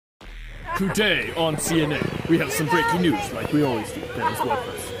Today on CNN, we have some breaking news like we always do. That is what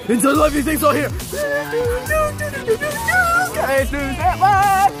first. And some lovely things are here. Guys, news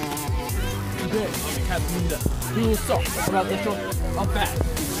headline. Today on the Captain Death, we will talk about the show of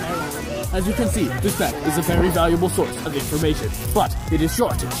bats. As you can see, this bat is a very valuable source of information, but it is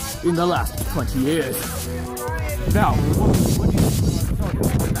shortage in the last 20 years. Now, what do you think about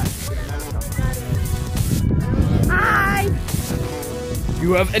bats? Hi!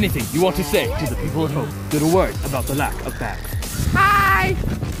 You have anything you want to say to the people at home? Little word about the lack of bats. Hi!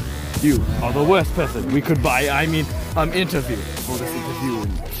 You are the worst person we could interview for this interview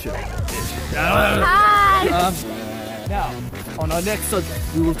show. Hi! Now, on our next subject,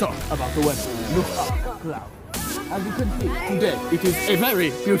 we will talk about the weather. Look up, cloud. As you can see, today it is a very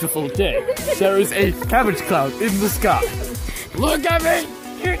beautiful day. There is a cabbage cloud in the sky. Look at me!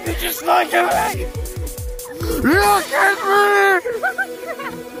 You just look at me! Look at me!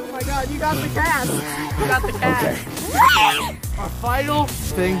 Oh my god, you got the cat! You got the cat! Okay. Our final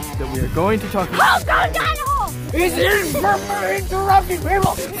thing that we are going to talk about is interrupting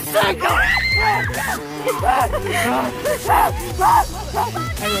people!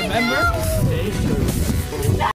 And remember, stay sure.